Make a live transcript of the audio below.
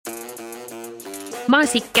Mä oon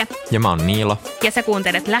Sikke. Ja mä oon Niilo. Ja sä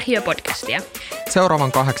kuuntelet Lähiö-podcastia.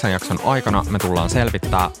 Seuraavan 8 jakson aikana me tullaan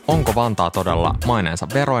selvittää, onko Vantaa todella maineensa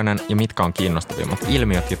veroinen ja mitkä on kiinnostavimmat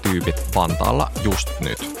ilmiöt ja tyypit Vantaalla just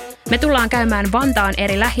nyt. Me tullaan käymään Vantaan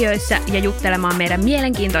eri lähiöissä ja juttelemaan meidän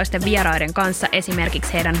mielenkiintoisten vieraiden kanssa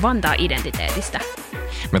esimerkiksi heidän Vantaa-identiteetistä.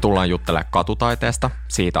 Me tullaan juttelemaan katutaiteesta,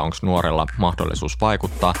 siitä onko nuorilla mahdollisuus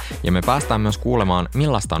vaikuttaa, ja me päästään myös kuulemaan,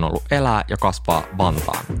 millaista on ollut elää ja kasvaa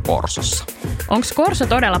Vantaan Korsossa. Onko Korso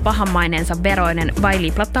todella pahanmaineensa veroinen vai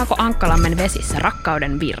liplattaako Ankkalammen vesissä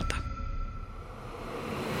rakkauden virta?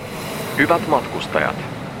 Hyvät matkustajat,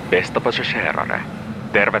 bästa passagerare.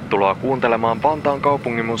 Tervetuloa kuuntelemaan Vantaan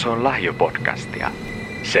kaupunginmuseon lähiöpodcastia.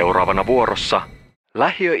 Seuraavana vuorossa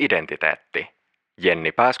Lähiöidentiteetti.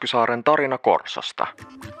 Jenni Pääskysaaren tarina Korsosta.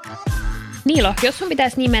 Niilo, jos sun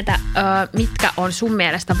pitäisi nimetä, mitkä on sun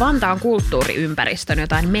mielestä Vantaan kulttuuriympäristön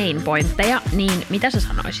jotain main pointteja, niin mitä sä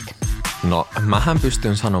sanoisit? No, mähän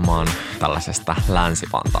pystyn sanomaan tällaisesta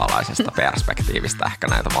länsivantaalaisesta perspektiivistä ehkä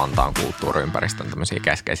näitä Vantaan kulttuuriympäristön tämmöisiä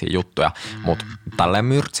keskeisiä juttuja, mutta tälleen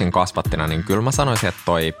Myrtsin kasvattina, niin kyllä mä sanoisin, että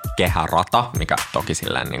toi kehärata, mikä toki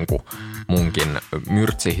silleen niin kuin munkin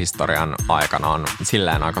Myrtsi-historian aikana on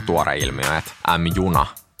silleen aika tuore ilmiö, että M-juna,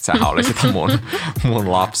 sehän oli sitä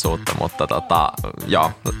mun lapsuutta, mutta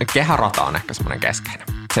joo, kehärata on ehkä semmoinen keskeinen.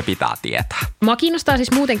 Se pitää tietää. Mua kiinnostaa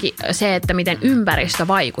siis muutenkin se, että miten ympäristö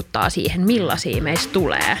vaikuttaa siihen, millaisia meistä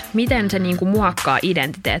tulee. Miten se niinku muokkaa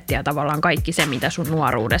identiteettiä tavallaan kaikki se, mitä sun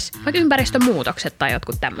nuoruudessa, vaikka ympäristön muutokset tai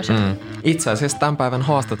jotkut tämmöiset. Itse asiassa tämän päivän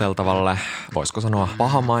haastateltavalle, voisiko sanoa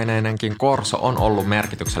pahamaineinenkin Korso on ollut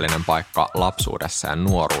merkityksellinen paikka lapsuudessa ja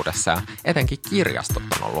nuoruudessa. Ja etenkin kirjastot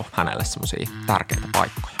on ollut hänelle semmoisia tärkeitä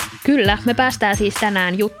paikkoja. Kyllä, me päästään siis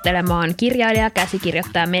tänään juttelemaan kirjailija,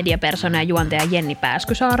 käsikirjoittaja, mediapersona ja juontaja Jenni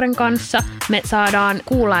Pääskysaaren kanssa. Me saadaan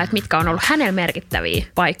kuulla, että mitkä on ollut hänellä merkittäviä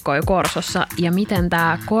paikkoja Korsossa ja miten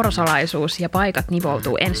tämä korsolaisuus ja paikat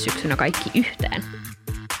nivoutuu ensi syksynä kaikki yhteen.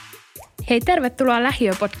 Hei, tervetuloa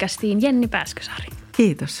Lähiö-podcastiin Jenni Pääskysaari.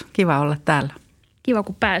 Kiitos, kiva olla täällä. Kiva,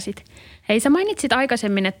 kun pääsit. Hei, sä mainitsit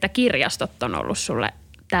aikaisemmin, että kirjastot on ollut sulle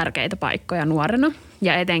tärkeitä paikkoja nuorena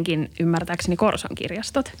ja etenkin ymmärtääkseni Korson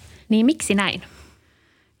kirjastot. Niin miksi näin?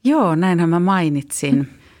 Joo, näinhän mä mainitsin.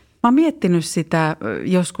 Mä oon miettinyt sitä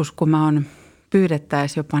joskus, kun mä oon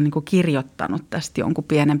pyydettäessä jopa niin kuin kirjoittanut tästä jonkun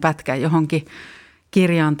pienen pätkän johonkin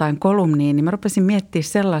kirjaan tai kolumniin, niin mä rupesin miettimään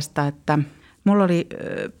sellaista, että mulla oli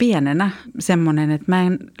pienenä semmoinen, että mä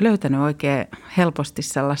en löytänyt oikein helposti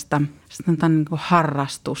sellaista niin kuin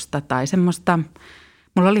harrastusta tai semmoista.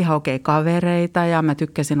 Mulla oli ihan okei kavereita ja mä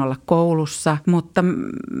tykkäsin olla koulussa, mutta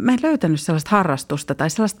mä en löytänyt sellaista harrastusta tai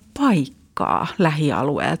sellaista paikkaa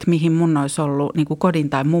lähialueelta, mihin mun olisi ollut niin kuin kodin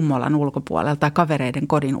tai mummolan ulkopuolelta tai kavereiden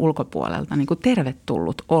kodin ulkopuolelta niin kuin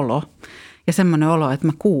tervetullut olo ja semmoinen olo, että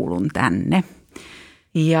mä kuulun tänne.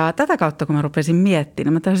 Ja tätä kautta, kun mä rupesin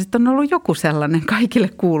miettimään, mä taisin, että on ollut joku sellainen kaikille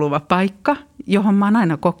kuuluva paikka, johon mä oon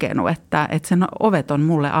aina kokenut, että sen ovet on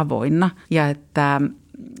mulle avoinna ja että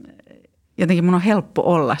jotenkin mun on helppo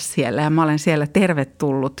olla siellä ja mä olen siellä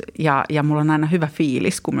tervetullut ja mulla on aina hyvä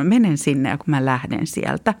fiilis, kun mä menen sinne ja kun mä lähden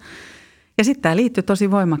sieltä. Ja sitten tämä liittyy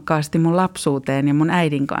tosi voimakkaasti mun lapsuuteen ja mun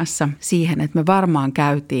äidin kanssa siihen, että me varmaan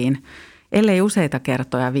käytiin, ellei useita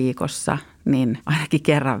kertoja viikossa, niin ainakin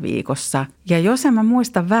kerran viikossa. Ja jos en mä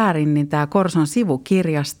muista väärin, niin tämä Korson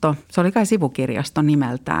sivukirjasto, se oli kai sivukirjasto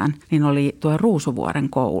nimeltään, niin oli tuo Ruusuvuoren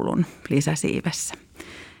koulun lisäsiivessä.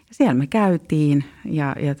 Siellä me käytiin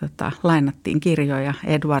ja lainattiin kirjoja,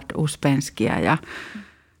 Edward Uspenskia ja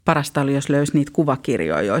parasta oli, jos löysi niitä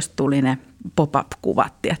kuvakirjoja, joista tuli ne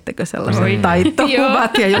pop-up-kuvat, tiedättekö, sellaiset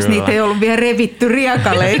taittokuvat. Ja jos niitä ei ollut vielä revitty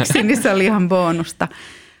riekaleiksi, niin se oli ihan bonusta.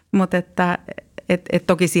 Mutta että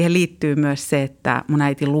toki siihen liittyy myös se, että mun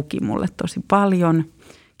äiti luki mulle tosi paljon.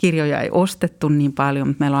 Kirjoja ei ostettu niin paljon,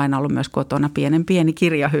 mutta meillä on aina ollut myös kotona pieni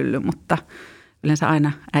kirjahylly, mutta yleensä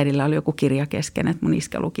aina äidillä oli joku kirja kesken, että mun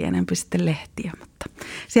iskä luki enemmän sitten lehtiä, mutta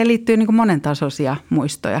siihen liittyy niin kuin monentasoisia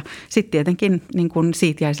muistoja. Sitten tietenkin niin kuin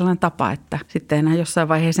siitä jäi sellainen tapa, että sitten enää jossain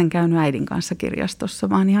vaiheessa en käynyt äidin kanssa kirjastossa,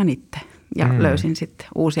 vaan ihan itse. Ja löysin sitten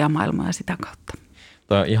uusia maailmoja sitä kautta.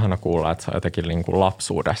 Toi on ihana kuulla, että se on jotenkin niin kuin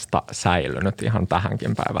lapsuudesta säilynyt ihan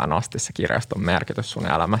tähänkin päivään asti se kirjaston merkitys sun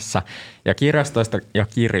elämässä. Ja kirjastoista ja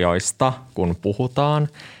kirjoista, kun puhutaan,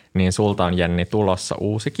 niin sulta on, Jenni, tulossa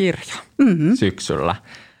uusi kirja syksyllä,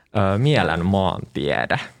 Mielen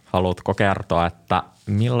maantiede. Haluatko kertoa, että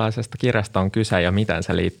millaisesta kirjasta on kyse ja miten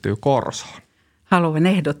se liittyy Korsoon? Haluan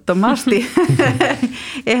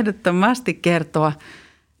ehdottomasti kertoa.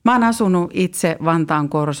 Mä oon asunut itse Vantaan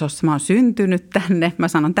Korsossa. Mä oon syntynyt tänne. Mä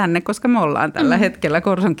sanon tänne, koska me ollaan tällä hetkellä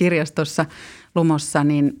Korson kirjastossa. Lumossa,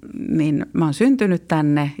 niin mä oon syntynyt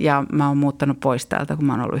tänne ja mä oon muuttanut pois täältä, kun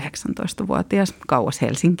mä oon ollut 19-vuotias. Kauas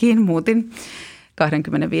Helsinkiin muutin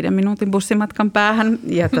 25 minuutin bussimatkan päähän.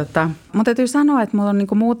 Ja mun täytyy sanoa, että mulla on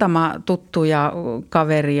niinku muutama tuttu ja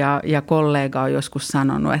kaveri ja kollega on joskus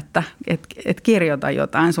sanonut, että kirjoita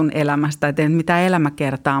jotain sun elämästä. Et ei mitään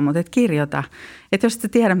elämäkertaa, mutta et kirjoita. Että jos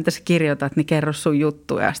et tiedä, mitä sä kirjoitat, niin kerro sun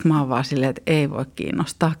juttuja. Ja sitten mä oon vaan silleen, että ei voi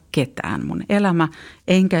kiinnostaa ketään mun elämä.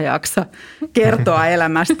 Enkä jaksa kertoa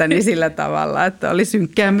elämästäni sillä tavalla, että oli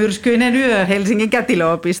synkkä ja myrskyinen yö Helsingin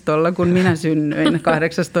kätilöopistolla, kun minä synnyin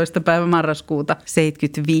 18. päivä marraskuuta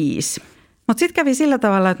 1975. Mutta sitten kävi sillä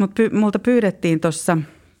tavalla, että multa pyydettiin tuossa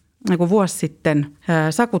vuosi sitten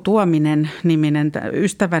Saku Tuominen-niminen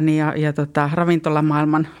ystäväni ja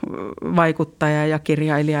ravintolamaailman vaikuttaja ja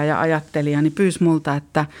kirjailija ja ajattelija, niin pyysi multa,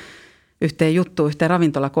 että yhteen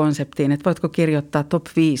ravintolakonseptiin, että voitko kirjoittaa top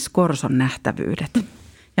 5 Korson nähtävyydet.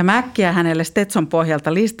 Ja mä äkkiä hänelle Stetson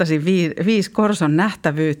pohjalta listasin 5 Korson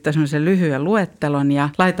nähtävyyttä, semmoisen lyhyen luettelon ja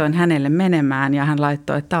laitoin hänelle menemään ja hän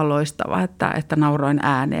laittoi, että tämä on loistava, että nauroin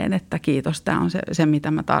ääneen, että kiitos, tämä on se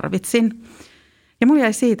mitä mä tarvitsin. Ja mun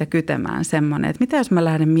jäi siitä kytemään semmoinen, että mitä jos mä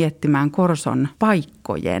lähden miettimään Korson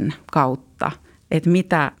paikkojen kautta, että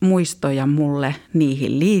mitä muistoja mulle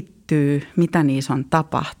niihin liittyy, mitä niissä on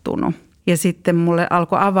tapahtunut. Ja sitten mulle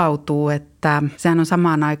alkoi avautua, että sehän on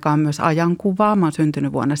samaan aikaan myös ajankuvaa. Mä oon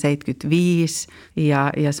syntynyt vuonna 1975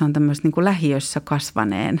 ja se on tämmöistä niin kuin lähiössä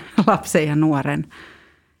kasvaneen lapsen ja nuoren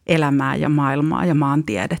elämää ja maailmaa ja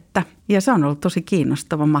maantiedettä. Ja se on ollut tosi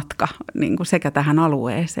kiinnostava matka niin kuin sekä tähän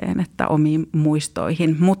alueeseen että omiin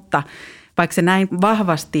muistoihin. Mutta vaikka se näin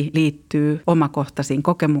vahvasti liittyy omakohtaisiin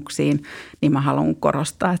kokemuksiin, niin mä haluan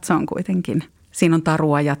korostaa, että se on kuitenkin, siinä on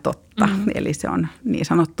tarua ja totta. Eli se on niin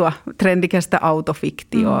sanottua trendikästä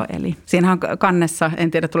autofiktioa. Eli siinähän on kannessa,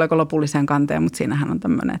 en tiedä tuleeko lopulliseen kanteen, mutta siinähän on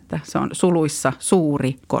tämmöinen, että se on suluissa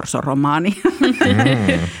suuri korsoromaani.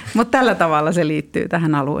 Mutta tällä tavalla se liittyy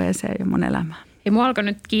tähän alueeseen ja mun elämään. Ja mua alkoi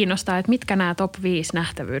nyt kiinnostaa, että mitkä nämä top 5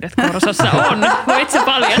 nähtävyydet Korsossa on. Voit sä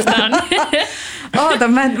paljastaa? Oota,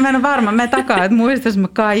 mä en ole varma. Mä takaa, että muistais mä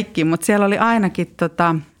kaikki, mutta siellä oli ainakin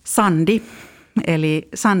Sandi, eli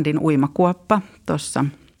Sandin uimakuoppa tuossa,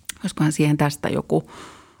 olisikohan siihen tästä joku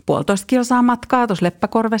 1,5 kilsaa matkaa tuossa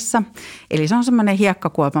Leppäkorvessa. Eli se on semmoinen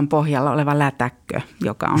hiekkakuopan pohjalla oleva lätäkkö,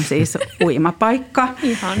 joka on siis uimapaikka.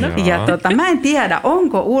 Ihana. Ja mä en tiedä,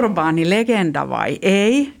 onko urbaani legenda vai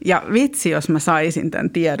ei. Ja vitsi, jos mä saisin tämän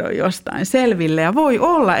tiedon jostain selville. Ja voi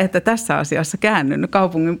olla, että tässä asiassa käännyn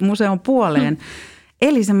kaupungin museon puoleen.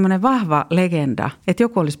 Eli semmoinen vahva legenda, että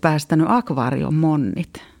joku olisi päästänyt akvaarion monnit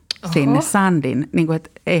sinne Sandin, niin kuin, että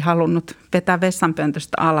ei halunnut vetää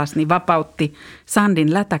vessanpöntöstä alas, niin vapautti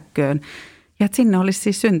Sandin lätäkköön. Ja että sinne olisi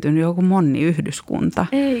siis syntynyt joku monniyhdyskunta.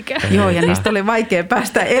 Eikä. Joo, ja niistä oli vaikea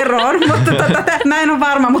päästä eroon, mutta mä en ole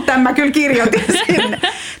varma, mutta tämän mä kyllä kirjoitin sinne.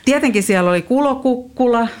 Tietenkin siellä oli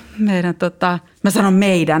Kulokukkula, meidän mä sanon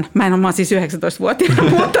meidän, mä ole siis 19-vuotiaana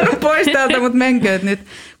muuttanut pois täältä, mutta menkööt nyt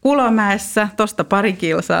Kulomäessä, tosta pari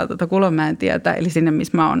kilsaa Kulomäen tietä, eli sinne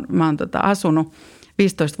missä mä oon asunut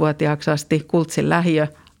 15-vuotiaaksi asti, Kultsin lähiö,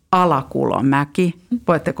 Alakulomäki.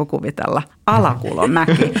 Voitteko kuvitella?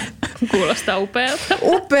 Alakulomäki. Kuulostaa upealta.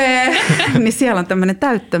 Upea. Niin siellä on tämmöinen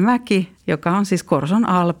täyttömäki, joka on siis Korson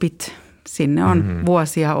Alpit. Sinne on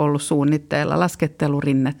vuosia ollut suunnitteilla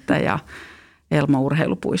laskettelurinnettä ja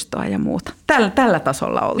Elmo-urheilupuistoa ja muuta. Tällä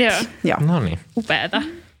tasolla oltiin. Joo. No niin. Upeata.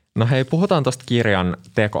 No hei, puhutaan tuosta kirjan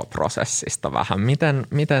tekoprosessista vähän.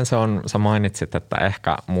 Miten se on, sä mainitsit, että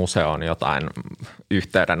ehkä museon jotain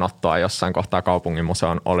yhteydenottoa jossain kohtaa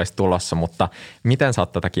kaupunginmuseon olisi tulossa, mutta miten sä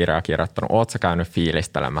oot tätä kirjaa kirjoittanut? Oot sä käynyt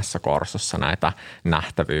fiilistelemässä Korsossa näitä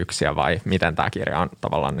nähtävyyksiä vai miten tämä kirja on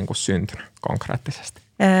tavallaan niin kuin syntynyt konkreettisesti?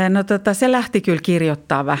 No se lähti kyllä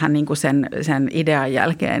kirjoittaa vähän niin kuin sen idean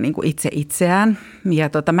jälkeen niin kuin itse itseään. Ja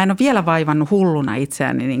mä en ole vielä vaivannut hulluna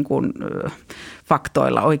itseäni niin kuin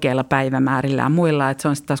faktoilla, oikeilla päivämäärillä ja muilla. Että se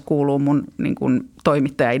on sitten taas kuuluu mun niin kuin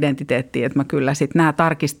toimittaja-identiteettiin, että mä kyllä sitten nämä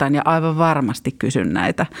tarkistan ja aivan varmasti kysyn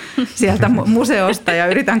näitä sieltä museosta ja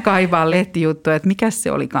yritän kaivaa lehtijuttuja, että mikä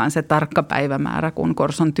se olikaan se tarkka päivämäärä, kun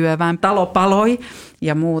Korson työväen talo paloi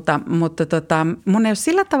ja muuta. Mutta mun ei ole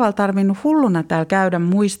sillä tavalla tarvinnut hulluna täällä käydä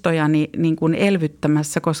muistojani niin kuin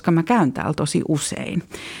elvyttämässä, koska mä käyn täällä tosi usein.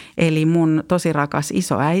 Eli mun tosi rakas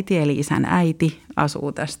isoäiti, eli isän äiti,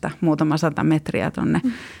 asuu tästä muutama 100 metriä tonne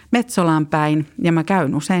Metsolaan päin. Ja mä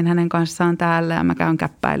käyn usein hänen kanssaan täällä ja mä käyn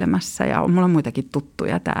käppäilemässä ja mulla on muitakin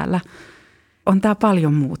tuttuja täällä. On tää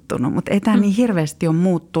paljon muuttunut, mutta ei tää niin hirveästi ole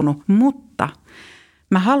muuttunut. Mutta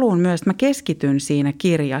mä keskityn siinä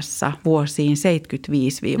kirjassa vuosiin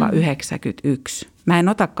 75-91. Mä en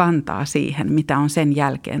ota kantaa siihen, mitä on sen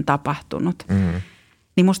jälkeen tapahtunut.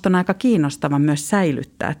 Niin musta on aika kiinnostava myös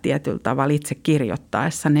säilyttää tietyllä tavalla itse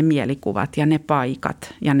kirjoittaessa ne mielikuvat ja ne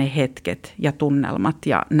paikat ja ne hetket ja tunnelmat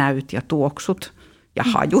ja näyt ja tuoksut ja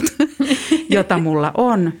hajut, jota mulla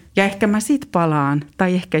on. Ja ehkä mä sit palaan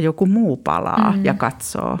tai ehkä joku muu palaa ja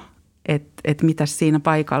katsoo, että mitä siinä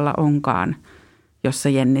paikalla onkaan, jossa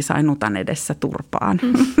Jenni sai nutan edessä turpaan.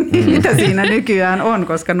 Mitä siinä nykyään on,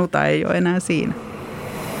 koska nuta ei ole enää siinä.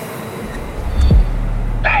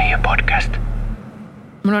 Lähiö-podcast.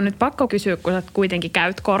 Mun on nyt pakko kysyä, kun sä kuitenkin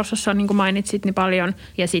käyt Korsossa, niin kuin mainitsit, niin paljon.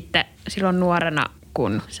 Ja sitten silloin nuorena,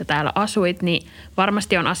 kun sä täällä asuit, niin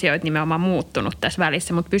varmasti on asioita nimenomaan muuttunut tässä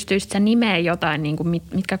välissä. Mutta pystyisit sä nimeä jotain, niin kuin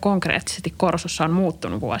mitkä konkreettisesti Korsossa on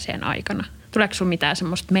muuttunut vuosien aikana? Tuleeko sun mitään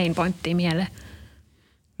semmoista main pointtia mieleen?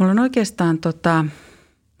 Mulla on oikeastaan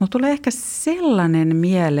mulla tulee ehkä sellainen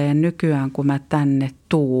mieleen nykyään, kun mä tänne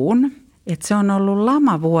tuun, että se on ollut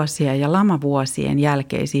lamavuosia ja lamavuosien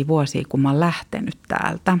jälkeisiä vuosia, kun mä oon lähtenyt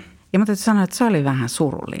täältä. Ja mä täytyy sanoa, että se oli vähän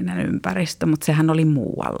surullinen ympäristö, mutta sehän oli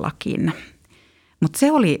muuallakin. Mutta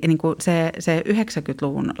se oli niin kuin se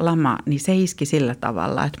 90-luvun lama, niin se iski sillä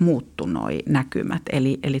tavalla, että muuttui noi näkymät.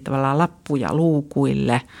 Eli tavallaan lappuja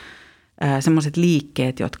luukuille, semmoiset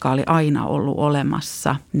liikkeet, jotka oli aina ollut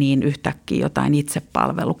olemassa, niin yhtäkkiä jotain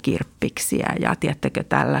itsepalvelukirppiksiä ja tiedättekö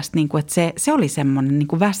tällaista, niin kuin, että se oli semmoinen niin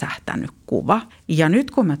kuin väsähtänyt kuva. Ja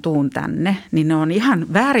nyt kun mä tuun tänne, niin ne on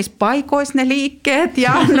ihan väärissä paikoissa ne liikkeet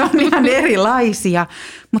ja ne on ihan erilaisia.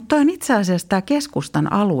 Mutta toi on itse asiassa tämä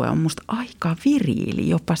keskustan alue on musta aika viriili,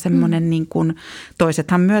 jopa semmoinen niin kuin,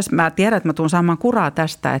 toisethan myös, mä tiedän, että mä tuun saamaan kuraa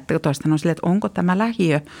tästä, että toisethan on silleen, että onko tämä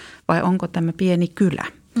lähiö vai onko tämä pieni kylä.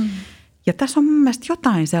 Ja tässä on mun mielestä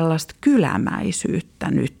jotain sellaista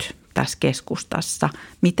kylämäisyyttä nyt tässä keskustassa,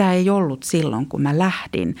 mitä ei ollut silloin, kun mä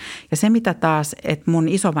lähdin. Ja se, mitä taas, että mun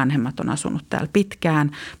isovanhemmat on asunut täällä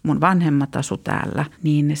pitkään, mun vanhemmat asu täällä,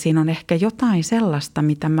 niin siinä on ehkä jotain sellaista,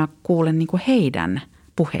 mitä mä kuulen niin kuin heidän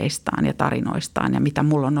puheistaan ja tarinoistaan ja mitä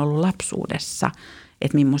mulla on ollut lapsuudessa,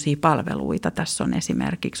 että millaisia palveluita tässä on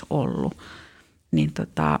esimerkiksi ollut.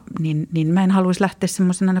 Niin mä en haluaisi lähteä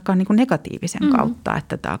semmoisen ainakaan niin kuin negatiivisen kautta,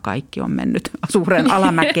 että tämä kaikki on mennyt suureen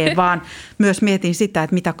alamäkeen, vaan myös mietin sitä,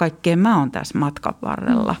 että mitä kaikkea mä oon tässä matkan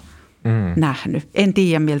varrella nähnyt. En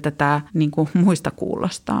tiedä, miltä tämä niin kuin muista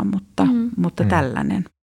kuulostaa, mutta tällainen.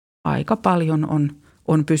 Aika paljon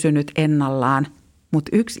on pysynyt ennallaan,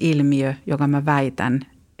 mutta yksi ilmiö, joka mä väitän,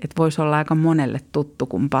 että voisi olla aika monelle tuttu,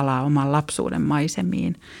 kun palaa oman lapsuuden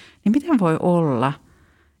maisemiin, niin miten voi olla,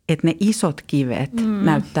 että ne isot kivet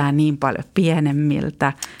näyttää niin paljon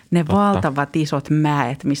pienemmiltä. Ne valtavat isot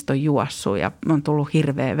mäet, mistä on juossut ja on tullut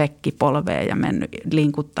hirveä vekki polveen ja mennyt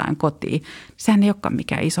linkuttaen kotiin. Sehän ei olekaan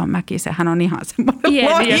mikään iso mäki, sehän on ihan semmoinen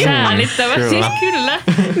pieni ja säällittävä, siis kyllä.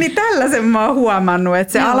 Niin tällaisen mä oon huomannut,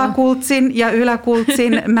 että se Alakultsin ja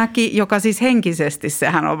Yläkultsin mäki, joka siis henkisesti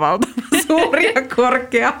sehän on valtavan suuri ja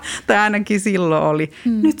korkea, tai ainakin silloin oli.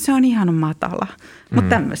 Nyt se on ihan matala. Mutta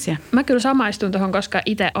tämmöisiä. Mä kyllä samaistun tuohon, koska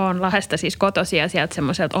itse olen Lahdesta siis kotoisin ja sieltä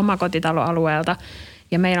semmoiselta omakotitaloalueelta.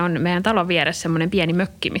 Ja meillä on meidän talon vieressä semmoinen pieni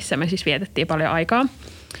mökki, missä me siis vietettiin paljon aikaa.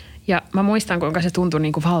 Ja mä muistan, kuinka se tuntui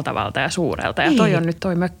niin kuin valtavalta ja suurelta. Ja toi on nyt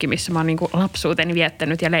toi mökki, missä mä oon niin kuin lapsuuteni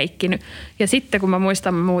viettänyt ja leikkinyt. Ja sitten kun mä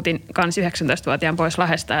muistan, mä muutin kans 19-vuotiaan pois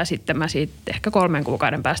Lahdesta ja sitten mä siitä ehkä 3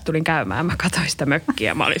 kuukauden päästä tulin käymään. Mä katsoin sitä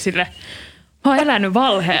mökkiä. Mä olin silleen, mä oon elänyt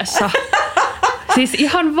valheessa. Siis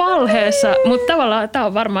ihan valheessa, mutta tavallaan tämä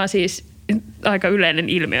on varmaan siis aika yleinen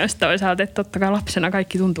ilmiö toisaalta, että totta kai lapsena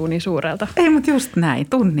kaikki tuntuu niin suurelta. Ei, mutta just näin,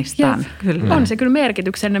 tunnistan. Kyllä. On se kyllä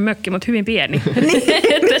merkityksellinen mökki, mutta hyvin pieni.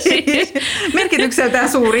 Siis. Merkitykseltään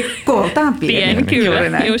suuri, kooltaan pieni.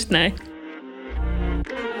 Kyllä, just näin.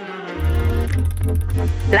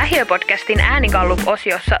 Lähiö-podcastin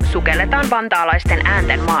äänigallup-osiossa sukelletaan vantaalaisten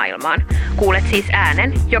äänten maailmaan. Kuulet siis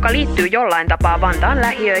äänen, joka liittyy jollain tapaa Vantaan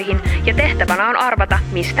lähiöihin ja tehtävänä on arvata,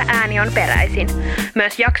 mistä ääni on peräisin.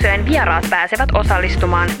 Myös jaksojen vieraat pääsevät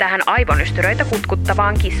osallistumaan tähän aivonystyröitä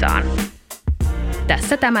kutkuttavaan kisaan.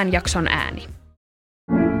 Tässä tämän jakson ääni.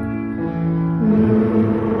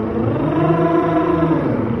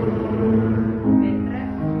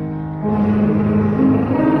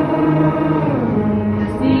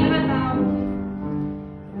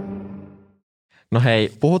 No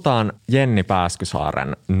hei, puhutaan Jenni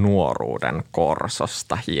Pääskysaaren nuoruuden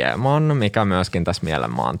Korsosta hieman, mikä myöskin tässä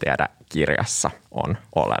Mielenmaantiede-kirjassa on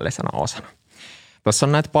oleellisena osana. Tässä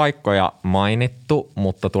on näitä paikkoja mainittu,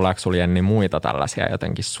 mutta tuleeko sinulla, Jenni, muita tällaisia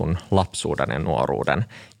jotenkin sun lapsuuden ja nuoruuden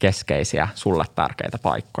keskeisiä, sulle tärkeitä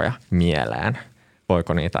paikkoja mieleen?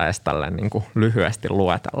 voiko niitä edes tälleen niin kuin lyhyesti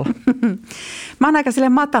luetella? Mä oon aika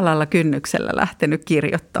silleen matalalla kynnyksellä lähtenyt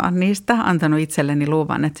kirjoittamaan niistä, antanut itselleni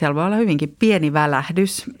luvan, että siellä voi olla hyvinkin pieni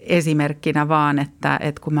välähdys esimerkkinä vaan, että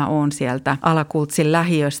kun mä oon sieltä Alakultsin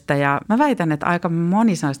lähiöstä ja mä väitän, että aika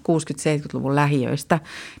moni 60-70-luvun lähiöistä,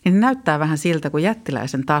 niin ne näyttää vähän siltä, kun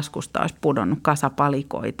jättiläisen taskusta olisi pudonnut kasa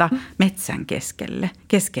palikoita metsän keskelle.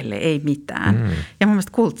 Keskelle ei mitään. Ja mun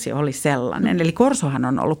mielestä Kultsi oli sellainen. Eli Korsohan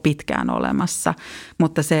on ollut pitkään olemassa,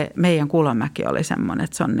 mutta se meidän Kulomäki oli semmoinen,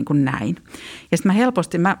 että se on niin kuin näin. Ja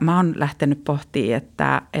sitten mä oon lähtenyt pohtimaan,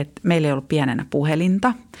 että meillä ei ollut pienenä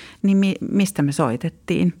puhelinta, niin mistä me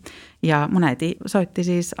soitettiin. Ja mun äiti soitti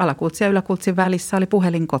siis Alakultsin ja Yläkultsin välissä oli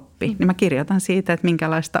puhelinkoppi. Niin mä kirjoitan siitä, että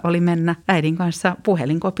minkälaista oli mennä äidin kanssa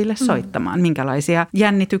puhelinkopille soittamaan. Minkälaisia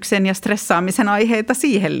jännityksen ja stressaamisen aiheita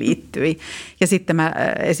siihen liittyi. Ja sitten mä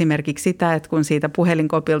esimerkiksi sitä, että kun siitä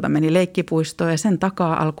puhelinkopilta meni leikkipuistoon ja sen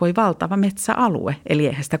takaa alkoi valtava metsäalue. Eli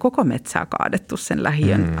eihän sitä koko metsää kaadettu sen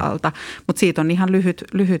lähiön alta. Mutta siitä on ihan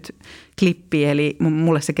lyhyt klippi. Eli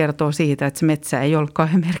mulle se kertoo siitä, että se metsä ei ollut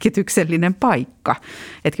kauhean merkityksellinen paikka.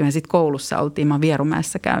 Että kyllä me sitten koulussa oltiin, mä oon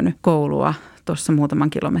Vierumäessä käynyt koulua tuossa muutaman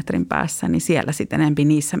kilometrin päässä, niin siellä sitten enempi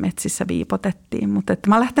niissä metsissä viipotettiin. Mutta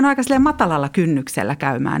mä oon lähtenyt aika matalalla kynnyksellä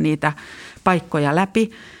käymään niitä paikkoja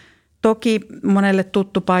läpi. Toki monelle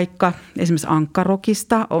tuttu paikka esimerkiksi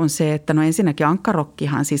Ankkarokista on se, että no ensinnäkin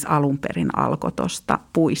Ankkarokkihan siis alun perin alkoi tuosta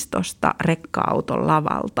puistosta, rekka-auton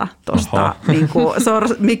lavalta, tuosta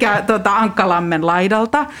Ankkalammen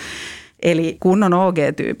laidalta. Eli kunnon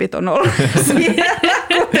OG-tyypit on ollut siellä,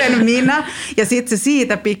 kuten minä. Ja sitten se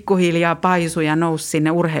siitä pikkuhiljaa paisui ja nousi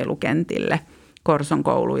sinne urheilukentille, Korson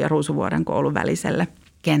koulun ja Ruusuvuoren koulun väliselle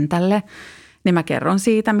kentälle. Niin mä kerron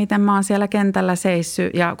siitä, miten mä oon siellä kentällä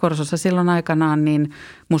seissyt. Ja Korsossa silloin aikanaan niin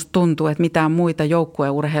musta tuntuu, että mitään muita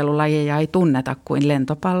joukkueurheilulajeja ei tunneta kuin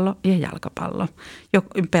lentopallo ja jalkapallo.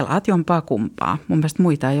 Pelaat jompaa kumpaa. Mun mielestä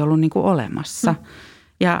muita ei ollut niin kuin olemassa.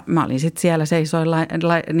 Ja mä olin sitten siellä seisoin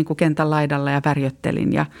niin kuin kentän laidalla ja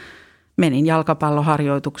värjöttelin ja menin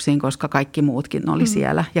jalkapalloharjoituksiin, koska kaikki muutkin oli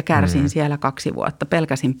siellä ja kärsin siellä 2 vuotta.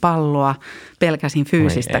 Pelkäsin palloa, pelkäsin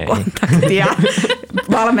fyysistä kontaktia.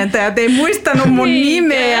 Valmentajat ei muistanut mun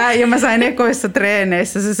nimeä ja mä sain ekoissa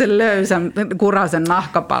treeneissä sen löysän kurasen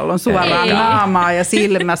nahkapallon suoraan naamaa ja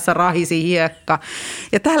silmässä rahisi hiekka.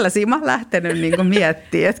 Ja tällaisia mä oon lähtenyt niin kuin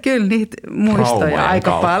miettimään, että kyllä niitä muistoja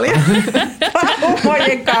aika paljon.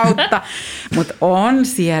 Traumojen kautta. Mutta on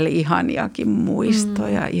siellä ihaniakin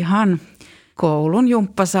muistoja, ihan koulun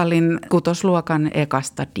jumppasalin 6.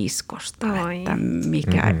 ekasta diskosta, että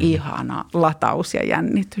mikä ihana lataus ja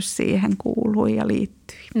jännitys siihen kuului ja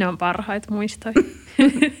liittyi. Ne on parhaita muistoja.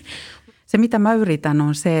 Se, mitä mä yritän,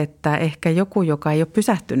 on se, että ehkä joku, joka ei ole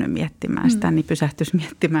pysähtynyt miettimään sitä, niin pysähtyisi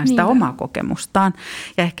miettimään sitä omaa kokemustaan.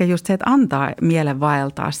 Ja ehkä just se, että antaa mielen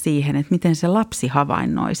vaeltaa siihen, että miten se lapsi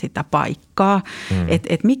havainnoi sitä paikkaa.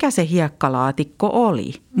 Että mikä se hiekkalaatikko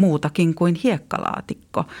oli, muutakin kuin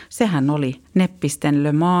hiekkalaatikko. Sehän oli Neppisten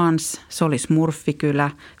Le Mans, se oli Smurfikylä,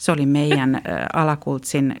 se oli meidän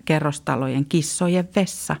Alakultsin kerrostalojen kissojen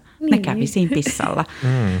vessa. Ne kävi siinä pissalla.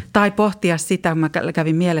 Tai pohtia sitä, kun mä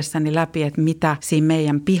kävin mielessäni läpi, että mitä siinä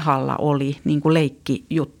meidän pihalla oli niin kuin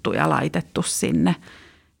leikkijuttuja laitettu sinne.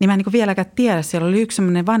 Niin mä en niin kuin vieläkään tiedä, siellä oli yksi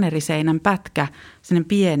semmoinen vaneriseinän pätkä, sellainen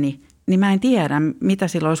pieni, niin mä en tiedä, mitä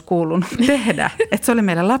sillä olisi kuulunut tehdä. Että se oli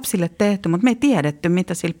meille lapsille tehty, mutta me ei tiedetty,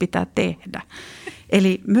 mitä sillä pitää tehdä.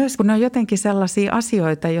 Eli myös kun ne on jotenkin sellaisia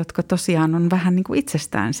asioita, jotka tosiaan on vähän niin kuin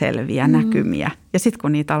itsestäänselviä näkymiä. Ja sitten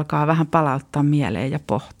kun niitä alkaa vähän palauttaa mieleen ja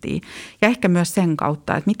pohtia. Ja ehkä myös sen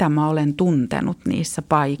kautta, että mitä mä olen tuntenut niissä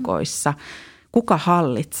paikoissa. Kuka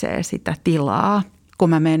hallitsee sitä tilaa? Kun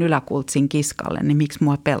mä menen Yläkultsin kiskalle, niin miksi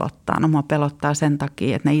mua pelottaa? No mua pelottaa sen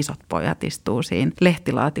takia, että ne isot pojat istuu siinä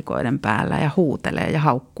lehtilaatikoiden päällä ja huutelee ja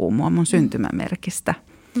haukkuu mua mun syntymämerkistä.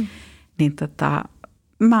 Niin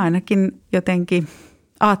mä ainakin jotenkin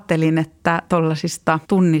ajattelin, että tuollaisista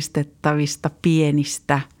tunnistettavista,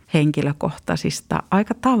 pienistä, henkilökohtaisista,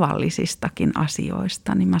 aika tavallisistakin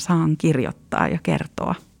asioista, niin mä saan kirjoittaa ja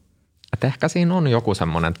kertoa. Että ehkä siinä on joku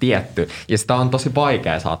semmoinen tietty, ja sitä on tosi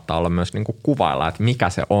vaikea saattaa olla myös niin kuin kuvailla, että mikä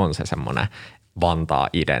se on se semmoinen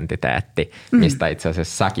Vantaa-identiteetti, mistä itse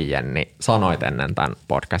asiassa säkin, Jenni, sanoit ennen tämän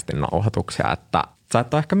podcastin nauhoituksia, että sä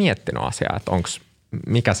et ole ehkä miettinyt asiaa, että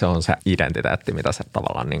mikä se on se identiteetti, mitä se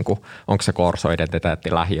tavallaan niin kuin, onko se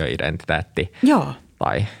Korso-identiteetti, lähiöidentiteetti? Joo.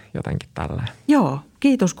 tai jotenkin tälleen. Joo,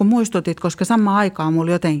 kiitos kun muistutit, koska samaan aikaan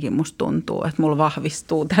mulla jotenkin musta tuntuu, että mulla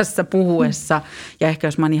vahvistuu tässä puhuessa. Ja ehkä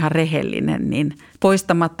jos mä oon ihan rehellinen, niin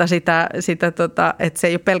poistamatta sitä että se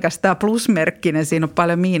ei ole pelkästään plusmerkkinen, siinä on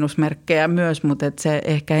paljon miinusmerkkejä myös, mutta että se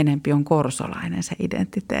ehkä enempi on korsolainen se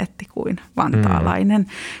identiteetti kuin vantaalainen.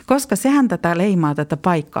 Koska sehän tätä leimaa tätä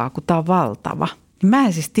paikkaa, kun tää on valtava. Mä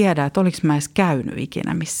en siis tiedä, että oliko mä edes käynyt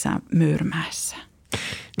ikinä missään Myyrmäessä.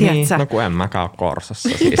 Tiedätkö? Niin, no kun en mäkään ole Korsossa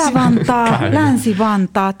siis. Itä-Vantaa,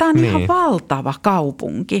 Länsi-Vantaa, tämä on ihan valtava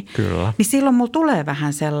kaupunki. Kyllä. Niin silloin mulla tulee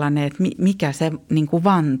vähän sellainen, että mikä se niin kuin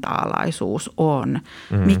vantaalaisuus on.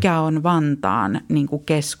 Mikä on Vantaan niin kuin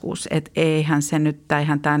keskus. Että eihän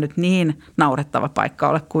tämä nyt niin naurettava paikka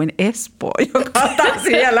ole kuin Espoo, joka on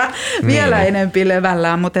siellä vielä enempi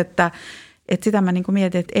levällään. Mutta että sitä mä niin kuin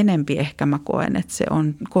mietin, että enempi ehkä mä koen, että se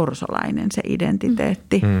on korsolainen se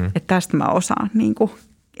identiteetti. Että tästä mä osaan niin kuin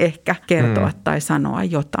ehkä kertoa tai sanoa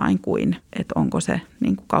jotain kuin, että onko se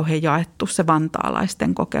niin kuin kauhean jaettu se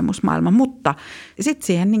vantaalaisten kokemusmaailma. Mutta sitten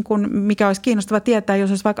siihen, niin kuin, mikä olisi kiinnostava tietää, jos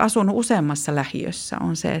olisi vaikka asunut useammassa lähiössä,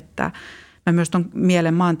 on se, että mä myös tuon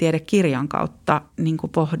Mielen maantiedekirjan kautta niin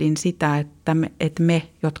kuin pohdin sitä, että me,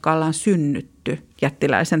 jotka ollaan synnytty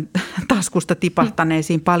jättiläisen taskusta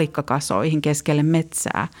tipahtaneisiin palikkakasoihin keskelle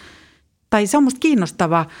metsää. Tai se on musta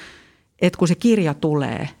kiinnostavaa, että kun se kirja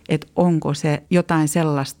tulee, että onko se jotain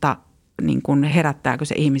sellaista, niin kuin herättääkö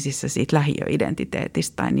se ihmisissä siitä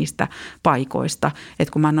lähiöidentiteetistä tai niistä paikoista.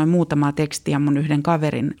 Että kun mä annoin muutamaa tekstiä mun yhden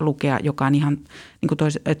kaverin lukea, joka on ihan, niin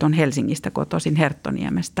kuin että on Helsingistä kotoisin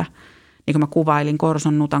Herttoniemestä. Niin kun mä kuvailin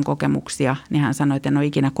Korsonnutan kokemuksia, niin hän sanoi, että en ole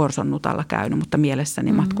ikinä Korsonnutalla käynyt, mutta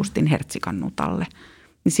mielessäni matkustin Hertsikannutalle.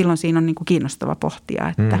 Niin silloin siinä on niin kuin kiinnostava pohtia,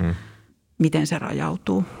 että miten se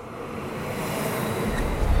rajautuu.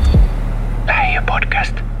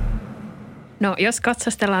 Podcast. No jos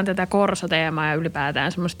katsastellaan tätä Korso-teemaa ja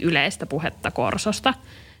ylipäätään semmoista yleistä puhetta Korsosta,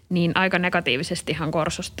 niin aika negatiivisestihan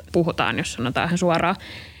Korsosta puhutaan, jos sanotaan ihan suoraan.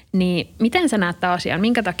 Niin miten sä näet tämän asian?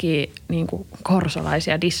 Minkä takia niin kuin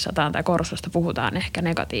korsolaisia dissataan tai Korsosta puhutaan ehkä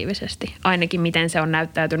negatiivisesti? Ainakin miten se on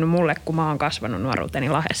näyttäytynyt mulle, kun mä oon kasvanut nuoruuteni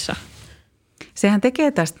Lahdessa. Sehän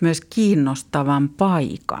tekee tästä myös kiinnostavan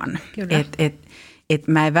paikan. Kyllä. Et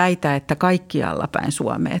mä en väitä, että kaikkialla päin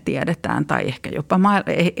Suomea tiedetään tai ehkä jopa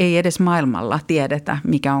ei edes maailmalla tiedetä,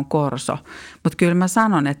 mikä on Korso. Mutta kyllä mä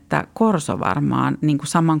sanon, että Korso varmaan niin kuin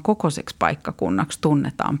saman kokoiseksi paikkakunnaksi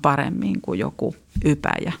tunnetaan paremmin kuin joku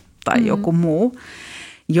Ypäjä tai joku muu.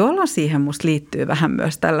 Jolloin siihen musta liittyy vähän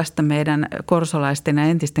myös tällaista meidän korsolaisten ja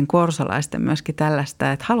entisten korsolaisten myöskin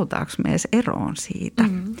tällaista, että halutaanko me edes eroon siitä.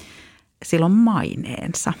 Sillä on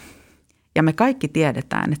maineensa. Ja me kaikki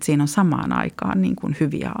tiedetään, että siinä on samaan aikaan niin kuin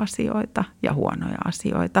hyviä asioita ja huonoja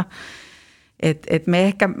asioita.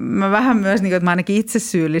 Mä vähän myös, niin kuin, että mä ainakin itse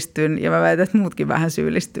syyllistyn ja mä väitän, että muutkin vähän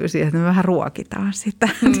syyllistyy siihen, että me vähän ruokitaan sitä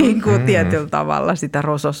niin kuin tietyllä tavalla sitä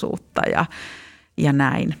rososuutta ja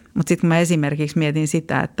näin. Mutta sitten kun mä esimerkiksi mietin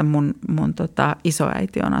sitä, että mun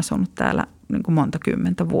isoäiti on asunut täällä niin kuin monta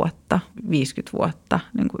kymmentä vuotta, 50 vuotta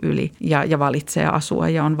niin kuin yli ja valitsee asua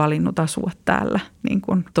ja on valinnut asua täällä niin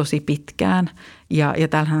kuin tosi pitkään. Ja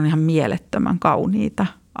täällähän on ihan mielettömän kauniita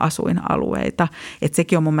asuinalueita. Että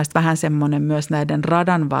sekin on mun mielestä vähän semmoinen myös näiden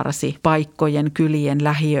radanvarsipaikkojen, kylien,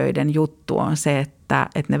 lähiöiden juttu on se, että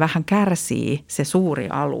ne vähän kärsii se suuri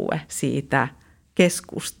alue siitä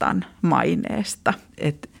keskustan maineesta.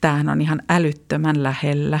 Että tämähän on ihan älyttömän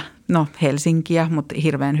lähellä. No Helsinkiä, mutta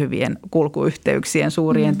hirveän hyvien kulkuyhteyksien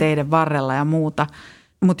suurien teiden varrella ja muuta.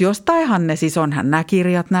 Mutta jostainhan ne siis onhan nämä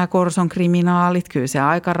kirjat, nämä Korson kriminaalit. Kyllä se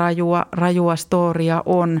aika rajua storia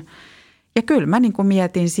on. Ja kyllä mä niin kuin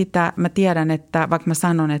mietin sitä, mä tiedän, että vaikka mä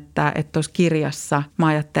sanon, että tuossa kirjassa mä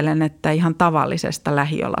ajattelen, että ihan tavallisesta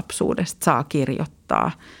lähiölapsuudesta saa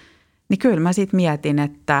kirjoittaa. Niin kyllä mä sitten mietin,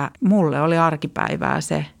 että mulle oli arkipäivää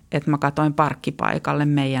se, että mä katoin parkkipaikalle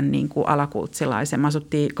meidän niin kuin alakultsilaisen. Mä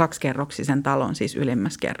asuttiin 2-kerroksisen talon, siis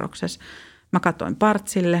ylimmässä kerroksessa. Mä katoin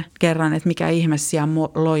partsille kerran, että mikä ihme siellä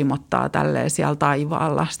loimottaa tälleen siellä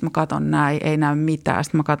taivaalla. Sitten mä katon näin, ei näy mitään.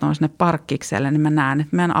 Sitten mä katon sinne parkkikselle, niin mä näen,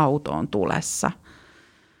 että meidän auto on tulessa.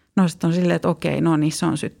 No sitten on silleen, että okei, no niin se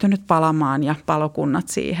on syttynyt palamaan ja palokunnat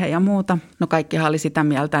siihen ja muuta. No kaikkihan oli sitä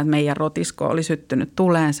mieltä, että meidän rotisko oli syttynyt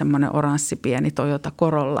tuleen, semmoinen oranssi pieni Toyota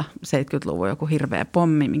Corolla, 70-luvun joku hirveä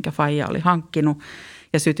pommi, minkä faija oli hankkinut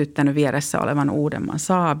ja sytyttänyt vieressä olevan uudemman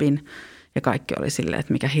Saabin. Ja kaikki oli silleen,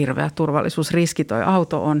 että mikä hirveä turvallisuusriski toi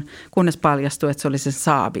auto on, kunnes paljastui, että se oli se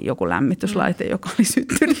Saabi, joku lämmityslaite, joka oli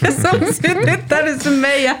syttynyt. Ja se oli sytyttänyt sen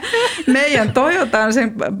meidän Toyotaan,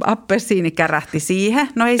 sen appelsiini kärähti siihen.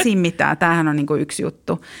 No ei siinä mitään, tämähän on niin kuin yksi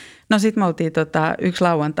juttu. No sit me oltiin yksi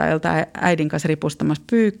lauantai-ilta äidin kanssa ripustamassa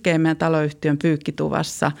pyykkejä meidän taloyhtiön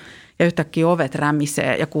pyykkituvassa. Ja yhtäkkiä ovet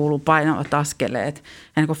rämisee ja kuuluu painavat askeleet.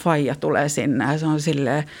 Ja kun faija tulee sinne ja se on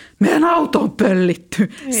silleen, meidän auto on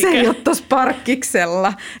pöllitty. Se ei ole tuossa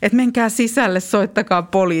parkkiksella. Että menkää sisälle, soittakaa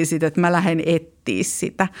poliisit, että mä lähden etsiä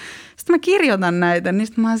sitä. Sitten mä kirjoitan näitä, niin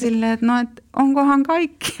sitten mä oon silleen, että onkohan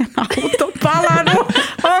kaikkien auto palannut?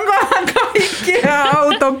 Onkohan kaikkien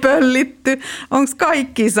auto pöllitty? Onko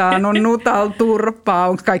kaikki saanut Nutal turpaa?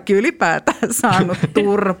 Onko kaikki ylipäätään saanut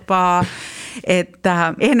turpaa?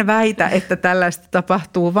 Että en väitä, että tällaista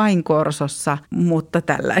tapahtuu vain Korsossa, mutta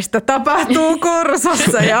tällaista tapahtuu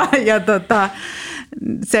Korsossa ja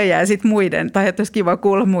se jää sitten muiden, tai että olisi kiva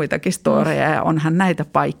kuulla muitakin storeja ja onhan näitä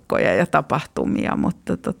paikkoja ja tapahtumia,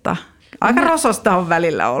 mutta aika rososta on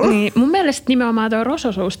välillä ollut. Niin, mun mielestä nimenomaan tuo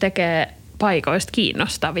rososuus tekee paikoista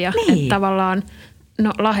kiinnostavia, niin. Että tavallaan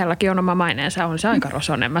no Lahellakin on oma maineensa, on se aika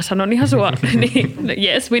rosonen, mä sanon ihan suoraan, niin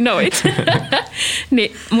yes we know it.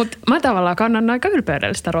 Niin, mutta mä tavallaan kannan aika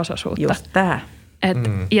ylpeydellistä rososuutta. Just tää.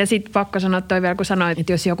 Ja sitten pakko sanoa toi vielä, kun sanoit,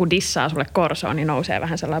 että jos joku dissaa sulle Korsoon, niin nousee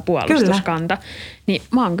vähän sellainen puolustuskanta. Kyllä. Niin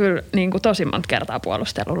mä oon kyllä niin kuin tosi monta kertaa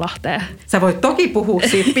puolustellut Lahtea. Sä voit toki puhua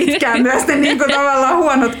siitä pitkään myös ne niin kuin tavallaan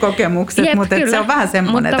huonot kokemukset, jep, mutta se on vähän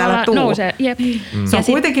semmoinen täällä tuu. Nousee, jep. Se on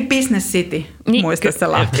kuitenkin Business City, niin, muista se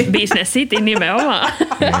Lahti. Business City nimenomaan.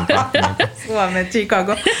 Suomen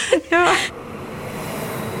Chicago. Joo.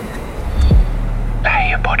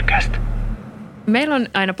 Lähiö-podcast. Meillä on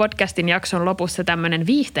aina podcastin jakson lopussa tämmöinen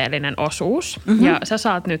viihteellinen osuus, ja sä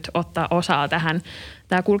saat nyt ottaa osaa tähän.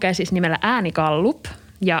 Tämä kulkee siis nimellä äänikallup,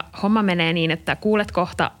 ja homma menee niin, että kuulet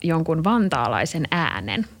kohta jonkun vantaalaisen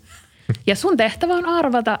äänen. Ja sun tehtävä on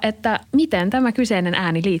arvata, että miten tämä kyseinen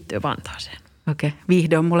ääni liittyy Vantaaseen. Okei,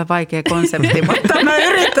 viihde on mulle vaikea konsepti, mutta mä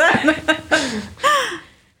yritän.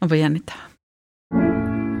 Onpa jännittävää.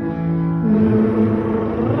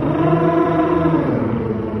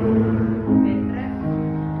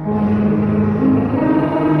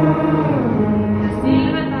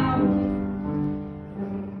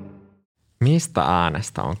 Mistä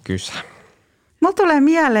äänestä on kyse? Mulla tulee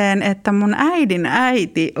mieleen, että mun äidin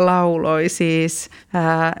äiti lauloi siis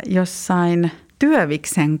jossain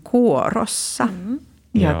Työviksen kuorossa.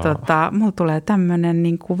 Ja mulla tulee tämmöinen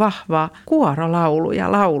niinku vahva kuorolaulu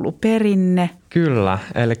ja lauluperinne. Kyllä,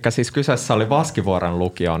 eli siis kyseessä oli Vaskivuoren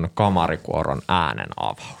lukion kamarikuoron äänen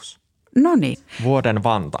avaus. Noniin. Vuoden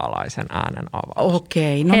vantaalaisen äänen avaus.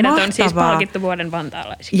 Okei, no Heidät mahtavaa. on siis palkittu vuoden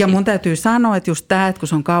vantaalaisiksi. Ja mun täytyy sanoa, että just tämä, että kun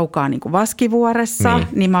se on kaukaa niin kuin Vaskivuoressa,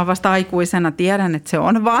 niin mä oon vasta aikuisena tiedän, että se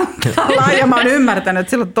on Vantaalla. Ja mä oon ymmärtänyt,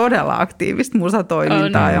 että sillä on todella aktiivista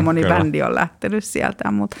musatoimintaa ja moni bändi on lähtenyt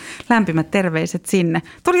sieltä. Mutta lämpimät terveiset sinne.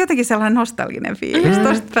 Tuli jotenkin sellainen nostalginen fiilis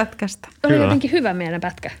tuosta pätkästä. Oli jotenkin hyvä mielen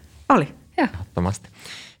pätkä. Oli. Ehdottomasti.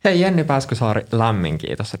 Hei Jenni Pääskysaari, lämmin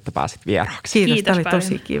kiitos, että pääsit vieraaksi. Kiitos, tämä oli paljon.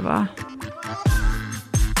 tosi kivaa.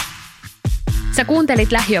 Sä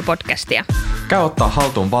kuuntelit Lähiö-podcastia. Käy ottaa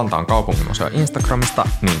haltuun Vantaan kaupunginmuseo Instagramista,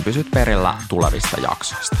 niin pysyt perillä tulevista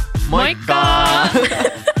jaksoista. Moikka!